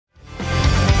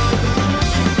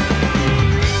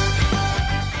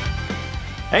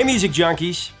Hey music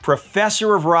junkies,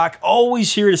 Professor of Rock,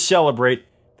 always here to celebrate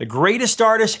the greatest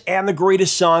artists and the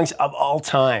greatest songs of all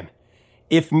time.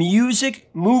 If music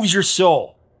moves your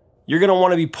soul, you're going to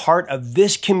want to be part of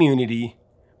this community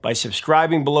by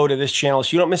subscribing below to this channel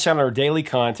so you don't miss out on our daily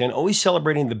content, always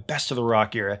celebrating the best of the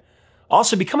rock era.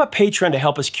 Also, become a patron to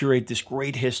help us curate this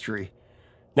great history.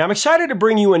 Now, I'm excited to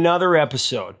bring you another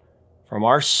episode from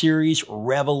our series,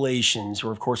 Revelations,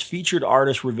 where, of course, featured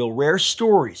artists reveal rare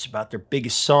stories about their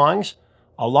biggest songs,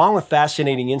 along with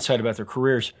fascinating insight about their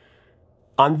careers.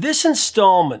 On this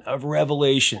installment of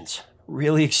Revelations,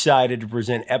 really excited to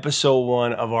present episode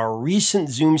 1 of our recent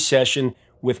Zoom session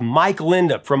with Mike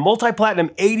Lindup from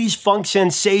multi-platinum 80s funk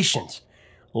sensations,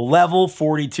 Level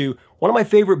 42, one of my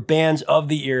favorite bands of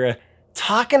the era,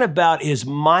 talking about his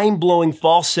mind-blowing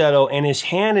falsetto and his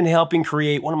hand in helping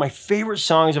create one of my favorite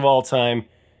songs of all time,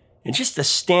 and just a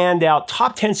standout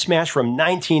top 10 smash from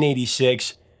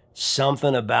 1986,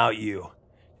 Something About You.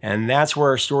 And that's where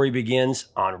our story begins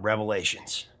on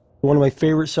Revelations. One of my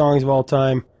favorite songs of all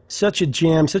time. Such a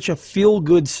jam, such a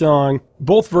feel-good song.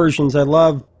 Both versions. I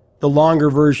love the longer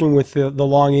version with the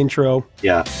long intro.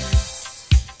 Yeah.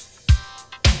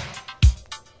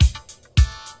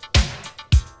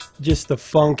 Just the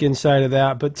funk inside of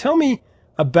that. But tell me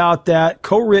about that.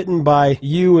 Co-written by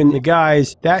you and the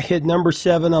guys. That hit number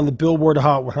 7 on the Billboard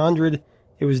Hot 100.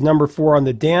 It was number 4 on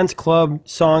the Dance Club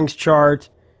Songs chart.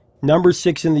 Number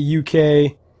 6 in the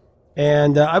UK.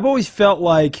 And I've always felt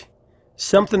like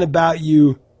Something About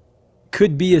You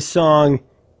could be a song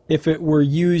if it were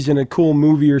used in a cool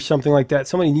movie or something like that.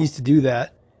 Somebody needs to do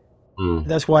that.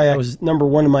 That's why it was number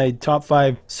 1 in my top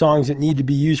 5 songs that need to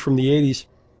be used from the 80s.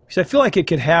 Because I feel like it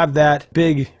could have that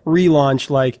big relaunch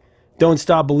like Don't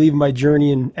Stop Believing by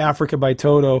Journey and Africa by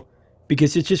Toto,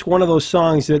 because it's just one of those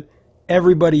songs that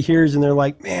everybody hears and they're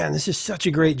like, man, this is such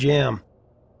a great jam.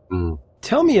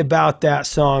 Tell me about that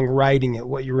song, writing it,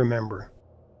 what you remember.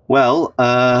 Well,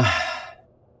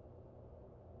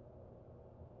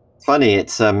 funny,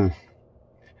 it's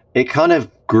it kind of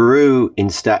grew in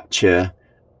stature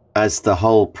as the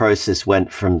whole process went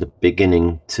from the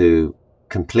beginning to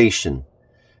completion.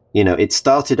 You know, it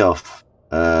started off,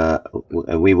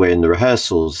 we were in the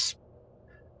rehearsals.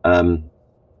 You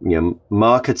know,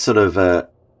 Mark had sort of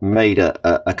made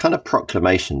a kind of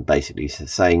proclamation, basically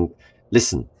saying,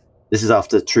 listen, this is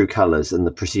after True Colors and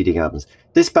the preceding albums.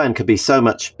 This band could be so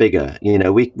much bigger. You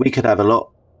know, we could have a lot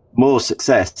more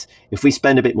success if we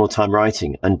spend a bit more time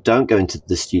writing and don't go into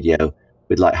the studio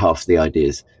with like half the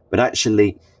ideas, but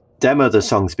actually demo the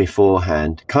songs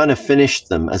beforehand, kind of finish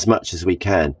them as much as we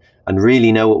can, and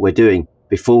really know what we're doing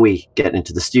before we get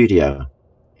into the studio.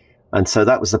 And so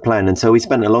that was the plan. And so we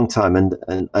spent a long time, and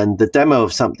the demo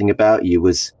of Something About You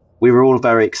we were all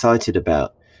very excited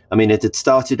about. I mean, it had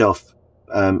started off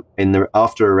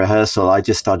after a rehearsal. I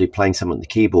just started playing something on the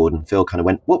keyboard, and Phil kind of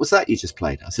went, "What was that you just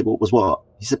played?" I said, "What was what?"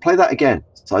 He said, "Play that again."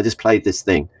 So I just played this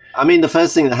thing. I mean, the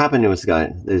first thing that happened was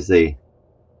there's the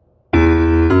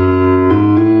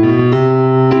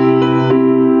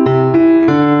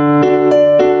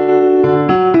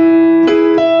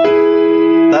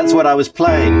that's what I was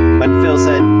playing when Phil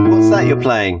said, "What's that you're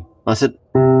playing?" I said,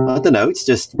 "I don't know, it's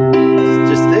just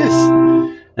this."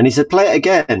 And he said, "Play it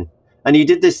again." And he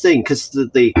did this thing, because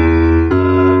that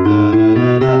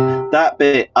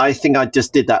bit, I think I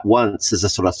just did that once as a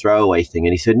sort of throwaway thing.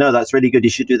 And he said, "No, that's really good.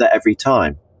 You should do that every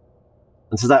time."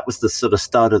 And so that was the sort of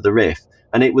start of the riff.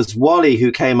 And it was Wally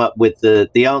who came up with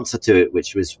the answer to it,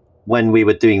 which was when we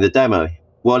were doing the demo.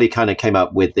 Wally kind of came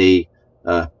up with the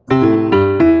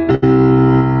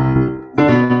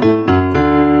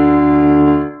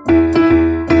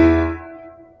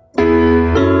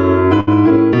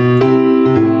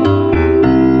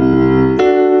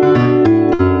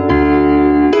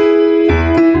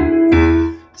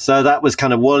so that was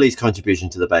kind of Wally's contribution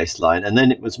to the bass line. And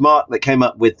then it was Mark that came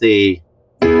up with the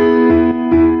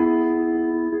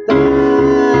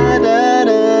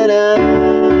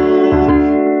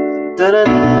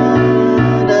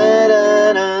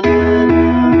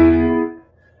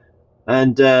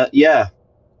and yeah,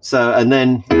 so and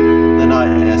then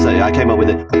I came up with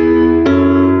it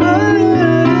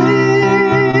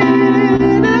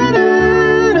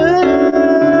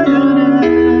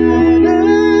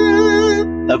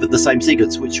over the same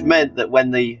sequence, which meant that when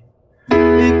the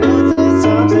because there's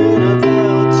something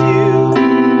about you,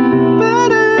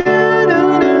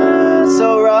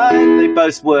 so right, they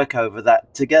both work over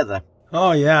that together.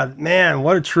 Oh yeah, man,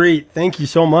 what a treat. Thank you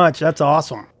so much. That's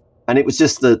awesome. And it was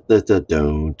just the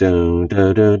do do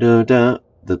do do do do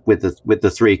with the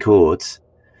 3 chords,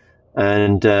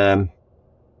 and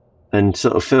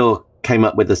sort of Phil came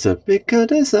up with a sort of "because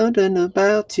there's something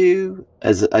about you"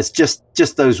 as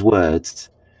just those words,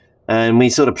 and we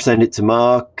sort of presented it to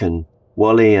Mark and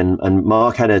Wally, and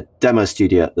Mark had a demo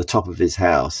studio at the top of his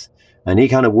house, and he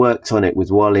kind of worked on it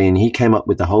with Wally, and he came up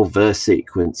with the whole verse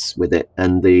sequence with it,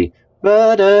 and the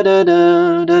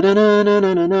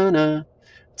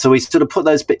so we sort of put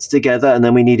those bits together, and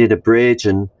then we needed a bridge,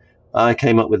 and I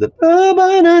came up with the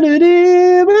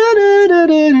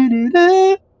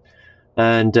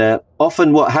and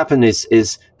often what happened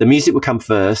is the music would come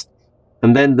first,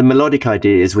 and then the melodic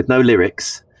ideas with no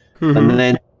lyrics, and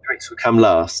then lyrics would come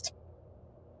last.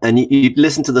 And you'd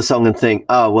listen to the song and think,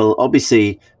 oh, well,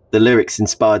 obviously the lyrics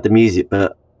inspired the music,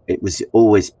 but it was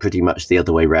always pretty much the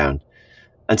other way around.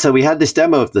 And so we had this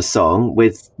demo of the song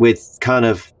with kind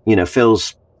of, you know,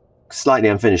 Phil's slightly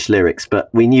unfinished lyrics, but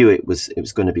we knew it was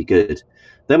going to be good.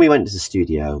 Then we went to the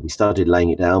studio. We started laying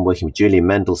it down, working with Julian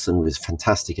Mendelsohn, who was a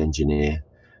fantastic engineer.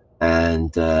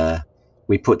 And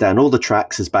we put down all the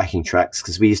tracks as backing tracks,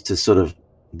 because we used to sort of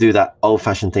do that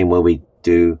old-fashioned thing where we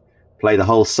play the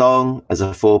whole song as a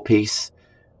 4-piece,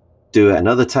 do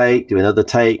another take,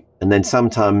 and then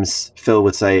sometimes Phil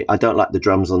would say, I don't like the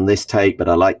drums on this take, but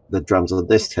I like the drums on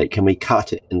this take. Can we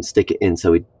cut it and stick it in?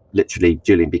 So we'd literally,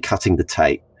 Julian be cutting the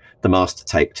tape, the master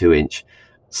tape 2-inch,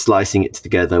 slicing it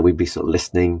together. We'd be sort of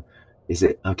listening. Is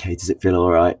it okay? Does it feel all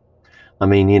right? I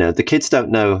mean, you know, the kids don't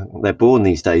know. They're born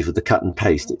these days with the cut and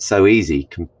paste. It's so easy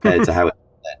compared to how it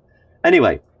was then.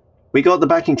 Anyway, we got the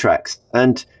backing tracks,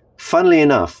 and funnily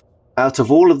enough, out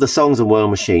of all of the songs on World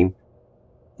Machine,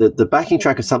 the backing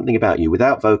track of Something About You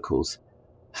without vocals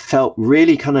felt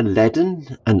really kind of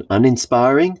leaden and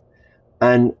uninspiring.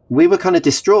 And we were kind of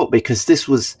distraught because this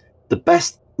was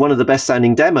one of the best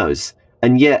sounding demos.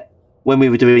 And yet when we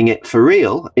were doing it for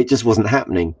real, it just wasn't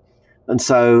happening. And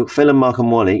so Phil and Mark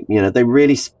and Wally, you know, they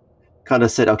really kind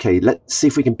of said, okay, let's see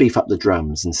if we can beef up the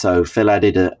drums. And so Phil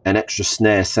added an extra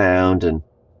snare sound, and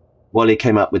Wally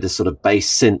came up with a sort of bass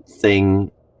synth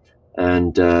thing.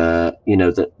 And, you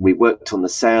know, that we worked on the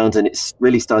sound, and it's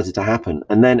really started to happen.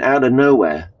 And then out of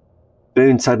nowhere,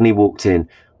 Boone suddenly walked in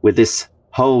with this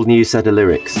whole new set of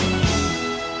lyrics.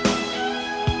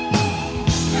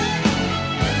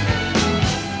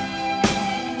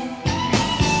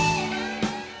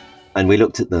 And we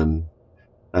looked at them,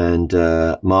 and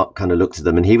Mark kind of looked at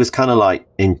them, and he was kind of like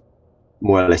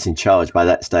more or less in charge by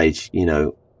that stage, you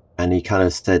know, and he kind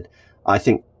of said, I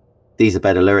think these are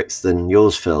better lyrics than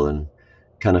yours, Phil. And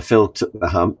kind of Phil took the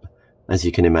hump, as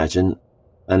you can imagine,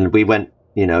 and we went,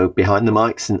 you know, behind the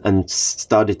mics and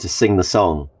started to sing the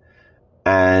song.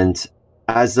 And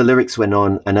as the lyrics went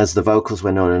on, and as the vocals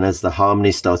went on, and as the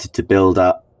harmony started to build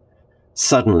up,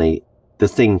 suddenly the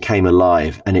thing came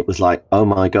alive, and it was like, oh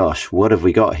my gosh, what have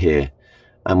we got here?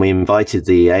 And we invited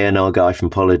the A&R guy from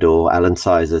Polydor, Alan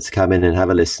Sizer, to come in and have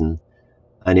a listen.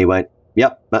 And he went,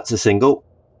 yep, that's a single.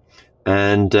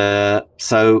 And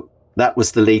so that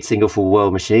was the lead single for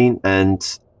World Machine.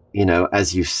 And, you know,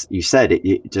 as you said,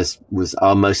 it just was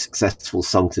our most successful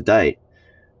song to date.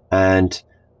 And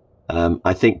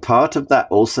I think part of that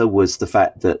also was the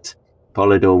fact that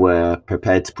Polydor were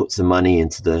prepared to put some money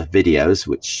into the videos,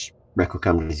 which record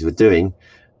companies were doing.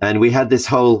 And we had this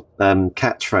whole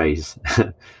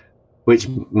catchphrase, which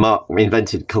Mark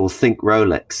invented, called Think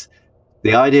Rolex.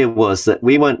 The idea was that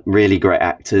we weren't really great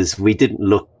actors. We didn't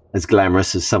look as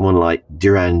glamorous as someone like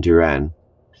Duran Duran.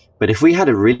 But if we had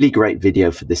a really great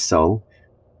video for this song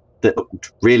that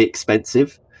looked really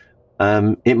expensive,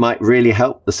 it might really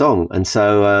help the song. And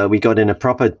so we got in a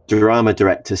proper drama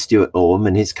director, Stuart Orme,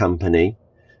 and his company,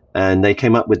 and they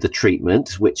came up with the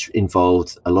treatment, which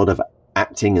involved a lot of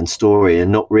acting and story,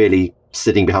 and not really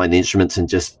sitting behind the instruments and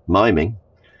just miming.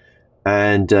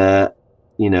 And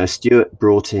you know, Stuart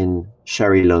brought in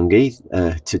Sherry Lungi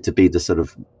to be the sort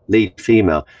of lead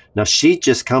female. Now, she'd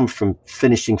just come from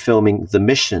finishing filming The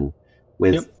Mission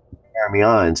with Jeremy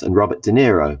Irons and Robert De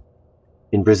Niro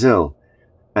in Brazil.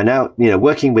 And now, you know,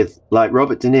 working with like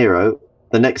Robert De Niro,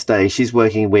 the next day she's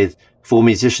working with 4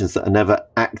 musicians that have never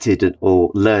acted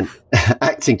or learned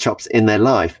acting chops in their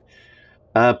life.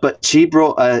 But she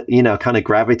brought a, you know, kind of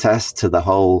gravitas to the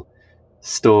whole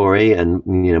story. And,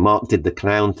 you know, Mark did the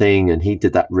clown thing, and he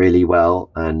did that really well.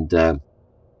 And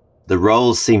the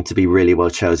roles seemed to be really well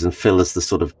chosen. Phil, as the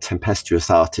sort of tempestuous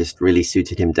artist, really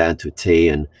suited him down to a T.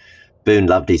 And Boone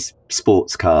loved his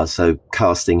sports cars, so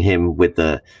casting him with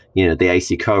the, you know, the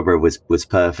AC Cobra was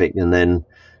perfect. And then,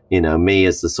 you know, me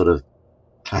as the sort of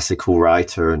classical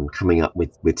writer and coming up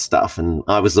with stuff, and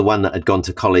I was the one that had gone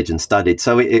to college and studied,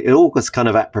 so it all was kind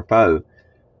of apropos.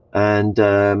 And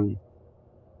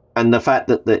and the fact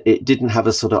that it didn't have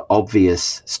a sort of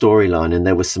obvious storyline and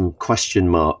there were some question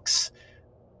marks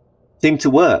seemed to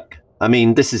work. I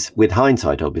mean, this is with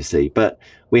hindsight, obviously, but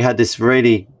we had this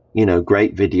really,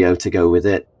 great video to go with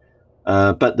it.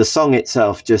 But the song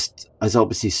itself just has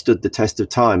obviously stood the test of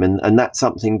time. And that's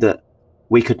something that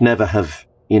we could never have,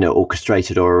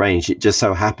 orchestrated or arranged. It just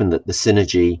so happened that the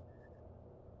synergy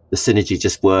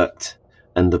just worked.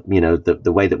 And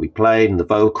the way that we played and the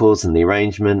vocals and the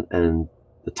arrangement and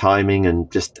the timing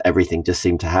and just everything just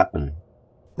seemed to happen.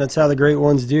 That's how the great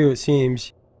ones do, it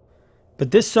seems.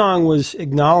 But this song was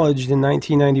acknowledged in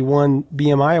 1991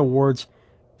 BMI Awards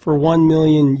for 1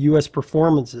 million U.S.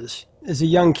 performances. As a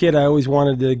young kid, I always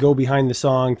wanted to go behind the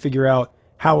song, figure out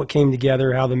how it came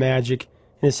together, how the magic.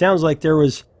 And it sounds like there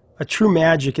was a true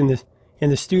magic in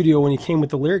the studio when you came with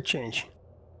the lyric change.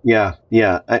 Yeah.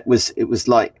 It was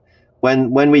like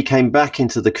when we came back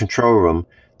into the control room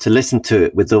to listen to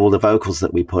it with all the vocals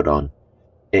that we put on,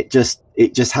 it just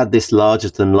had this larger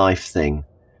than life thing.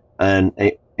 And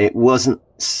it wasn't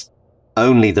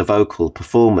only the vocal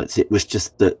performance, it was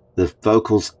just the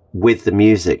vocals with the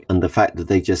music and the fact that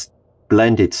they just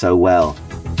blended so well.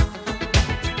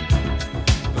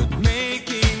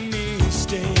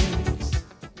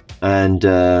 And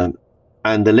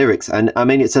the lyrics, and I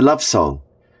mean, it's a love song.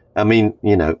 I mean,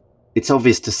 it's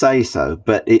obvious to say so,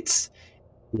 but it's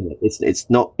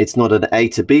not an A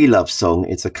to B love song.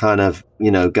 It's a kind of,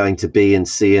 going to B and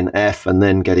C and F and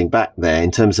then getting back there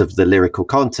in terms of the lyrical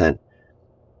content.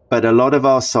 But a lot of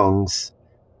our songs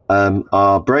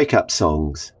are breakup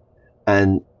songs,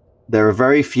 and there are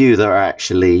very few that are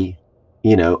actually,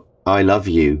 I love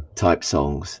you type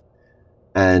songs.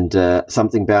 And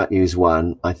Something About You is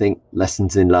one. I think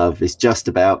Lessons in Love is just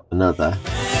about another.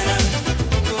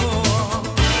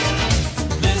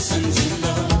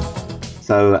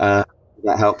 So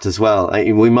that helped as well.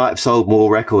 We might have sold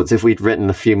more records if we'd written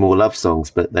a few more love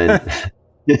songs, but then...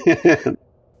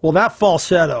 Well, that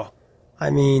falsetto, I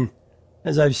mean,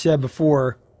 as I've said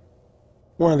before,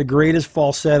 one of the greatest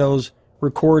falsettos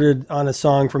recorded on a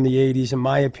song from the 80s, in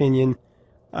my opinion.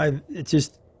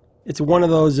 It's one of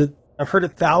those that I've heard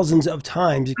it thousands of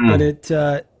times, but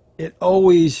it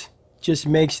always just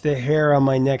makes the hair on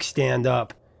my neck stand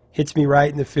up. Hits me right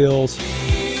in the feels.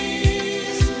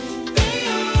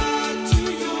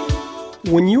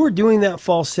 When you were doing that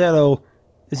falsetto,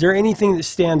 is there anything that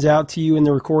stands out to you in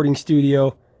the recording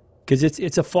studio? Because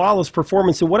it's a flawless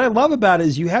performance. And what I love about it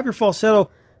is you have your falsetto,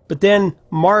 but then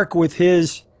Mark with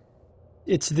his,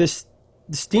 it's this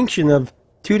distinction of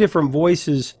two different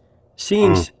voices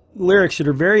singing lyrics that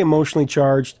are very emotionally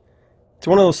charged. It's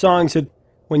one of those songs that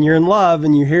when you're in love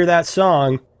and you hear that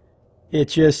song,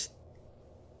 it's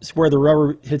where the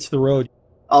rubber hits the road.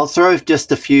 I'll throw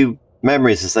just a few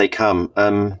memories as they come.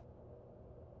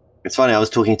 It's funny, I was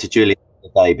talking to Julian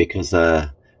today because,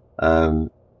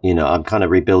 I'm kind of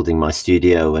rebuilding my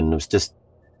studio and was just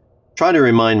trying to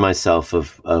remind myself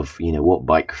of what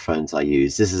microphones I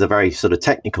use. This is a very sort of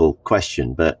technical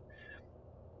question, but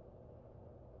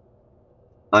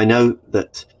I know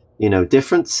that,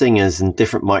 different singers and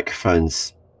different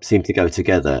microphones seem to go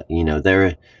together.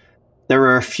 There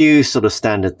are a few sort of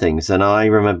standard things, and I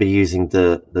remember using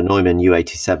the Neumann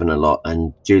U87 a lot,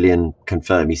 and Julian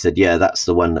confirmed. He said, yeah, that's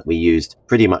the one that we used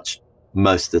pretty much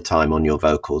most of the time on your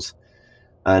vocals.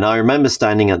 And I remember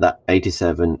standing at that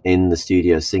 87 in the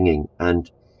studio singing,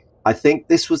 and I think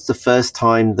this was the first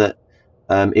time that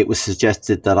it was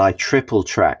suggested that I triple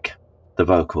track the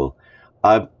vocal.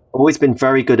 I've always been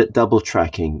very good at double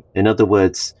tracking. In other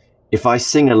words, if I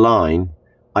sing a line,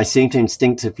 I seem to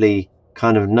instinctively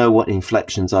kind of know what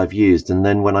inflections I've used, and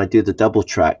then when I do the double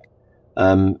track,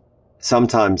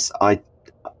 sometimes I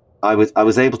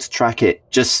was able to track it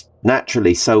just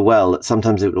naturally so well that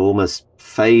sometimes it would almost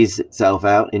phase itself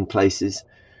out in places,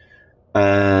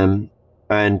 and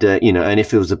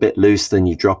if it was a bit loose, then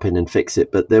you drop in and fix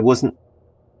it. But there wasn't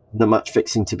much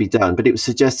fixing to be done. But it was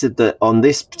suggested that on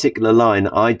this particular line,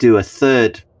 I do a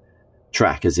third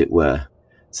track, as it were.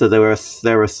 So there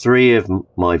are three of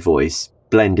my voice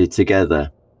blended together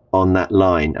on that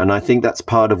line, and I think that's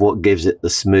part of what gives it the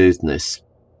smoothness.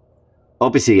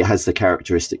 Obviously, it has the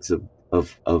characteristics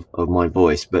of my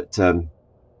voice, but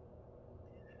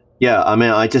yeah, I mean,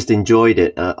 I just enjoyed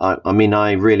it. I mean,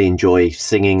 I really enjoy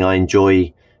singing. I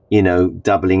enjoy,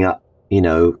 doubling up,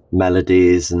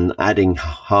 melodies and adding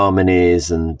harmonies,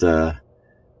 and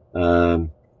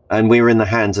we were in the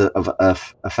hands of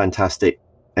a fantastic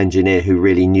engineer who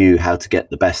really knew how to get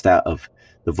the best out of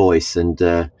the voice, and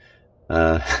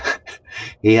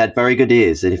he had very good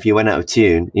ears. And if you went out of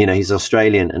tune, he's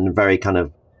Australian and very kind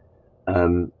of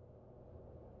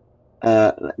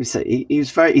let me say,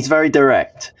 he's very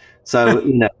direct. So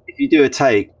you know, if you do a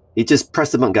take, he just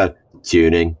press the button, and go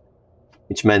tuning,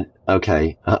 which meant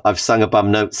okay, I've sung a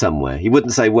bum note somewhere. He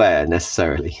wouldn't say where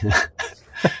necessarily.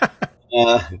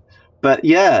 But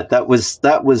yeah, that was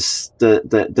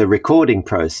the recording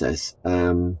process,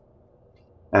 and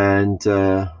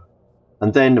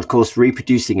then of course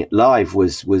reproducing it live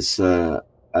was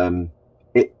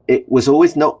it was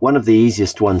always not one of the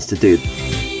easiest ones to do.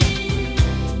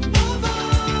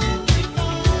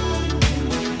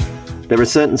 There are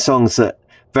certain songs that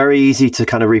very easy to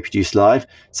kind of reproduce live.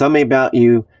 Something About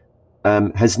You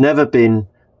has never been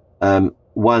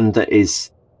one that is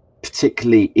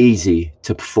particularly easy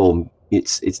to perform.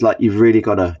 It's like you've really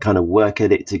got to kind of work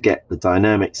at it to get the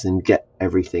dynamics and get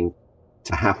everything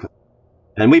to happen.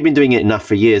 And we've been doing it enough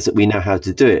for years that we know how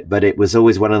to do it. But it was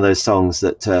always one of those songs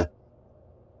that there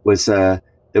was a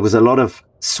lot of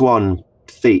swan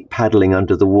feet paddling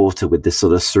under the water with this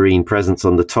sort of serene presence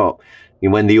on the top.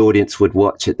 And when the audience would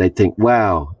watch it, they'd think,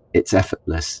 wow, it's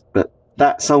effortless. But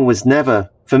that song was never,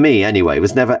 for me anyway, it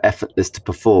was never effortless to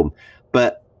perform.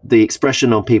 But the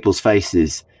expression on people's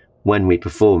faces when we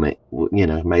perform it, you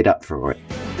know, made up for it.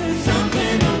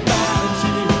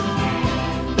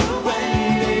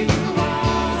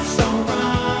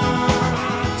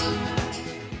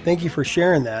 Thank you for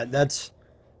sharing that. That's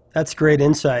great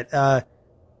insight.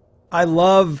 I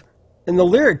love, in the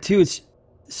lyric too, it's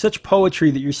such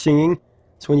poetry that you're singing.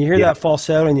 So when you hear that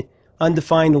falsetto and the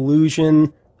undefined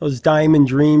illusion, those diamond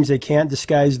dreams, they can't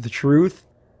disguise the truth.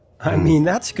 I mean,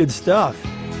 that's good stuff.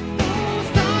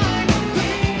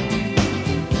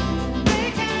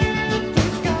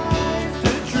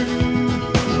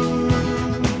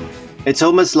 It's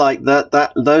almost like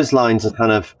those lines are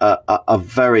kind of are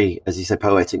very, as you say,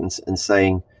 poetic and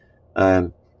saying,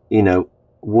 you know,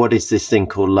 what is this thing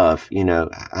called love? You know,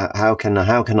 how can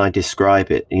I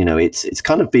describe it? You know, it's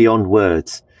kind of beyond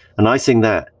words. And I sing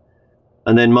that,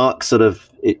 and then Mark's sort of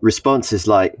response is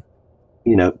like,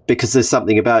 you know, because there's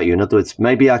something about you. In other words,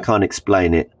 maybe I can't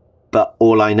explain it, but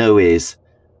all I know is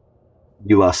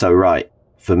you are so right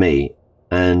for me,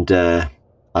 and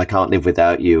I can't live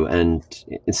without you. And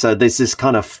so there's this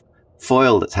kind of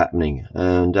foil that's happening,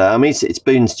 and I mean, it's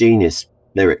Boone's genius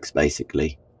lyrics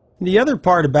basically. The other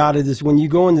part about it is when you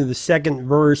go into the second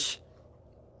verse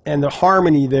and the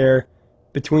harmony there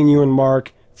between you and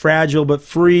Mark, fragile but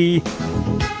free.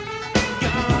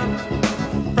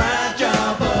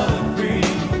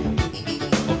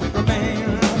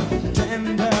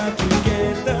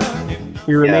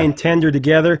 We remain tender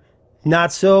together,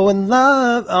 not so in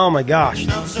love. Oh my gosh.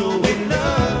 Not so in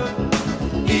love,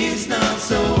 it's not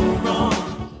so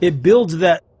wrong. It builds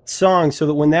that song so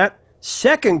that when that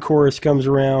second chorus comes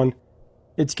around,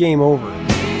 it's game over.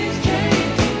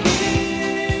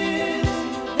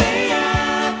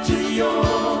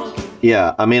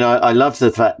 Yeah, I mean, I love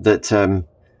the fact that,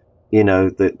 you know,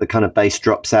 the kind of bass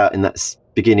drops out in that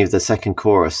beginning of the second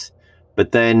chorus,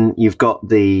 but then you've got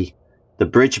the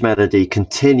bridge melody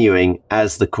continuing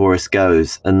as the chorus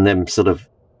goes, and them sort of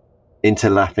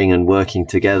interlapping and working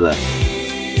together.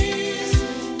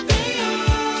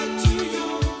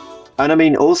 And I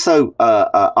mean, also,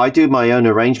 I do my own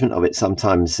arrangement of it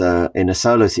sometimes in a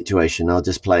solo situation. I'll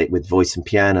just play it with voice and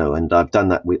piano, and I've done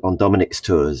that on Dominic's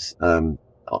tours. On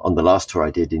the last tour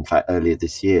I did, in fact, earlier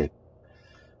this year.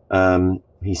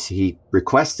 He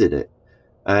requested it,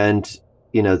 and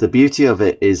you know, the beauty of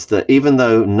it is that even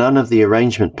though none of the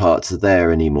arrangement parts are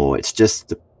there anymore, it's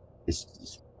just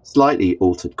it's slightly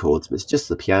altered chords, but it's just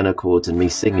the piano chords and me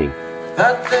singing.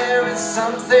 But there is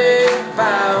something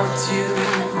about you,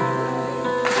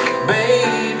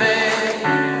 baby,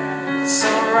 so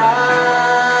right.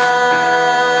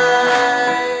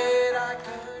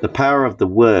 The power of the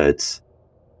words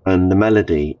and the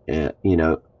melody, you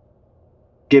know,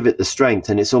 give it the strength.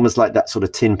 And it's almost like that sort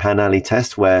of Tin Pan Alley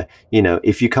test where, you know,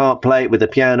 if you can't play it with a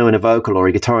piano and a vocal or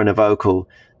a guitar and a vocal,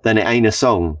 then it ain't a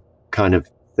song kind of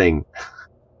thing.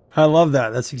 I love that.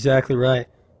 That's exactly right.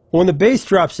 When the bass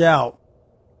drops out,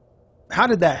 how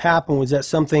did that happen? Was that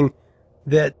something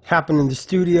that happened in the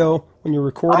studio when you're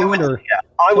recording it? Or yeah,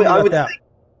 I would think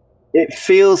it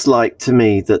feels like to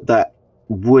me that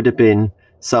would have been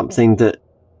something that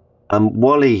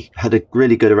Wally had a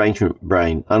really good arrangement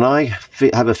brain, and I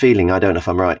have a feeling, I don't know if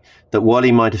I'm right, that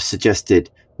Wally might have suggested,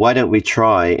 why don't we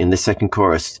try in the second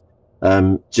chorus,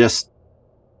 just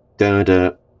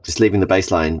leaving the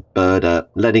bass line, but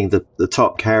letting the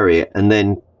top carry it, and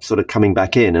then sort of coming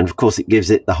back in. And of course it gives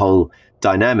it the whole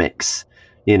dynamics,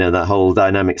 you know, that whole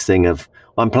dynamics thing of,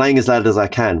 I'm playing as loud as I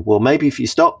can. Well, maybe if you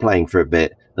stop playing for a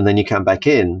bit and then you come back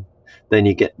in, then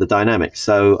you get the dynamic.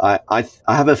 So I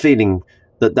have a feeling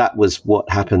that that was what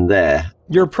happened there.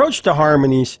 Your approach to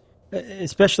harmonies,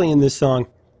 especially in this song,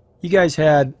 you guys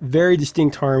had very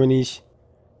distinct harmonies.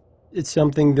 It's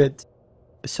something that,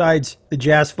 besides the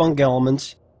jazz funk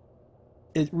elements,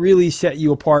 it really set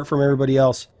you apart from everybody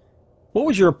else. What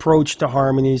was your approach to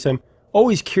harmonies? I'm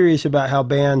always curious about how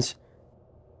bands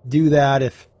do that,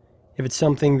 if it's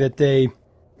something that they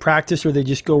practice or they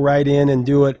just go right in and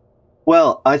do it.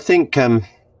 Well, I think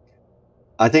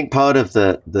part of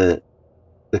the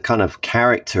kind of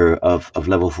character of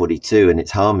Level 42 and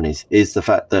its harmonies is the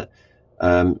fact that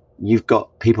you've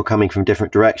got people coming from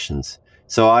different directions.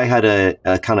 So I had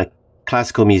a kind of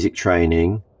classical music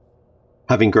training,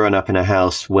 having grown up in a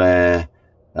house where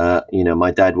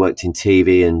my dad worked in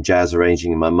TV and jazz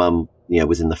arranging, and my mum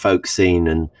was in the folk scene,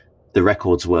 and the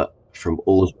records were from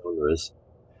all genres.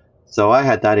 So I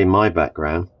had that in my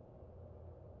background.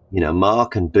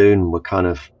 Mark and Boone were kind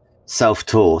of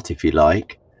self-taught, if you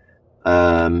like.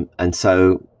 And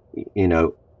so,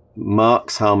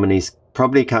 Mark's harmonies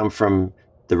probably come from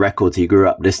the records he grew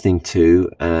up listening to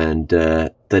and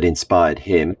that inspired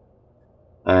him.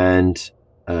 And,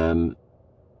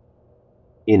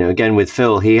 again, with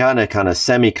Phil, he had a kind of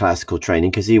semi-classical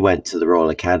training because he went to the Royal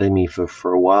Academy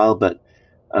for a while. But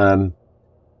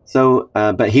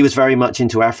he was very much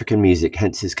into African music,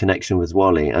 hence his connection with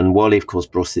Wally. And Wally, of course,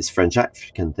 brought this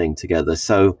French-African thing together.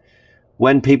 So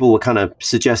when people were kind of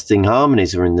suggesting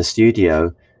harmonies or in the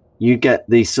studio, you get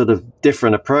these sort of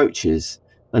different approaches.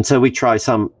 And so we try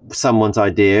someone's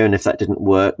idea, and if that didn't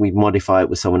work, we'd modify it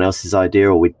with someone else's idea,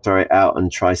 or we'd throw it out and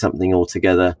try something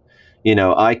altogether.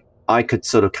 I could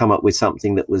sort of come up with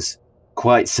something that was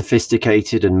quite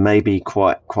sophisticated and maybe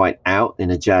quite out in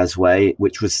a jazz way,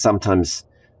 which was sometimes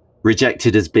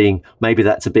rejected as being, maybe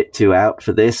that's a bit too out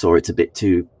for this, or it's a bit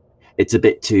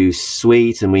too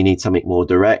sweet and we need something more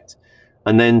direct.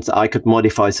 And then I could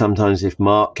modify sometimes if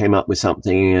Mark came up with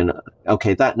something and,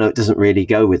 okay, that note doesn't really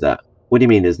go with that. What do you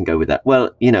mean it doesn't go with that?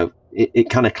 Well, it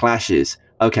kind of clashes.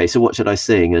 Okay, so what should I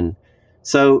sing? And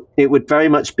so it would very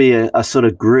much be a sort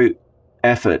of group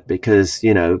effort, because,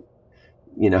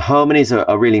 harmonies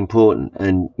are really important,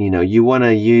 and, you want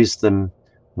to use them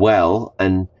well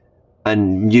and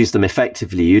use them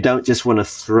effectively. You don't just want to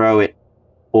throw it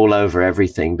all over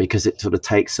everything, because it sort of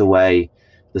takes away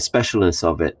the specialness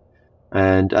of it.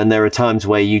 And there are times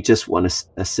where you just want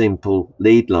a simple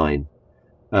lead line.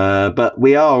 But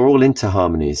we are all into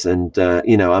harmonies, and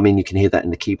you can hear that in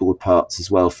the keyboard parts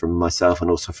as well from myself and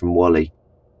also from Wally.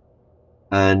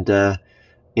 And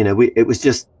it was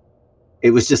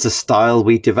just a style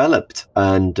we developed,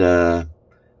 and I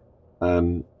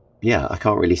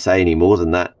can't really say any more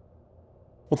than that.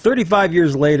 Well, 35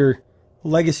 years later, the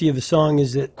legacy of the song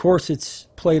is that, of course, it's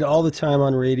played all the time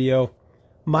on radio.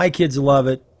 My kids love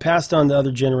it, passed on to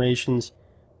other generations.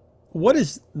 What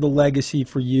is the legacy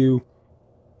for you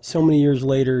so many years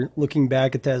later, looking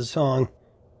back at that song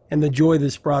and the joy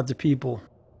this brought to people?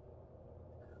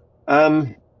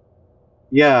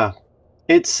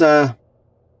 It's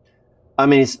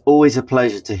it's always a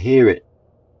pleasure to hear it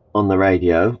on the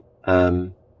radio,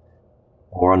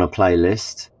 or on a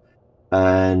playlist.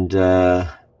 And,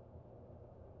 I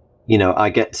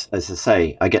get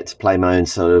to play my own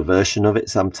solo version of it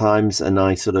sometimes, and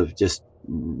I sort of just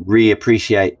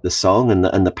reappreciate the song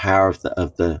and the power of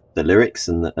the lyrics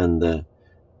and the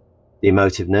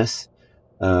emotiveness.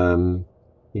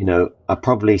 Are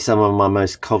probably some of my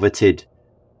most coveted,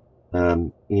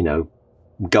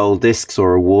 gold discs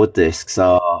or award discs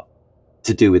are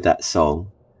to do with that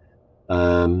song.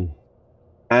 And,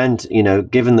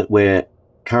 given that we're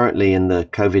currently in the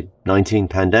COVID-19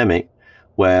 pandemic,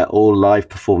 where all live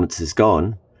performance is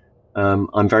gone,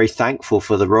 I'm very thankful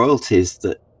for the royalties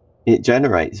that it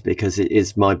generates, because it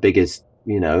is my biggest,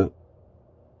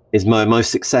 is my most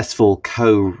successful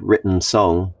co-written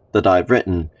song that I've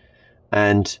written.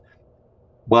 And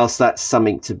whilst that's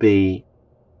something to be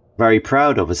very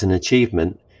proud of as an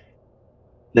achievement,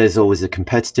 there's always a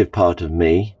competitive part of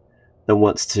me that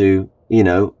wants to,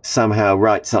 somehow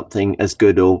write something as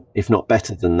good, or if not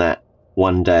better than that,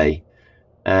 one day.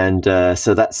 And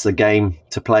so that's the game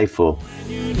to play for.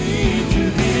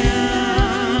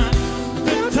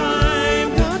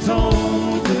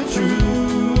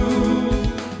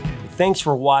 Thanks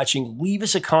for watching. Leave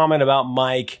us a comment about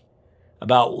Mike,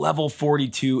 about Level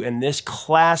 42, and this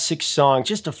classic song.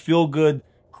 Just a feel-good,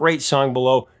 great song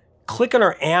below. Click on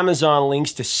our Amazon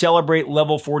links to celebrate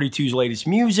Level 42's latest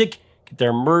music. Get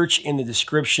their merch in the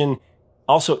description.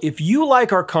 Also, if you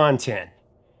like our content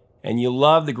and you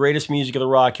love the greatest music of the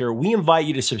rock era, we invite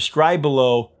you to subscribe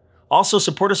below. Also,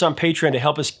 support us on Patreon to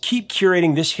help us keep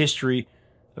curating this history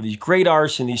of these great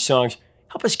artists and these songs.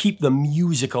 Help us keep the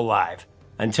music alive.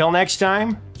 Until next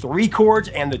time, 3 chords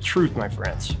and the truth, my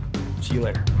friends. See you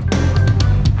later.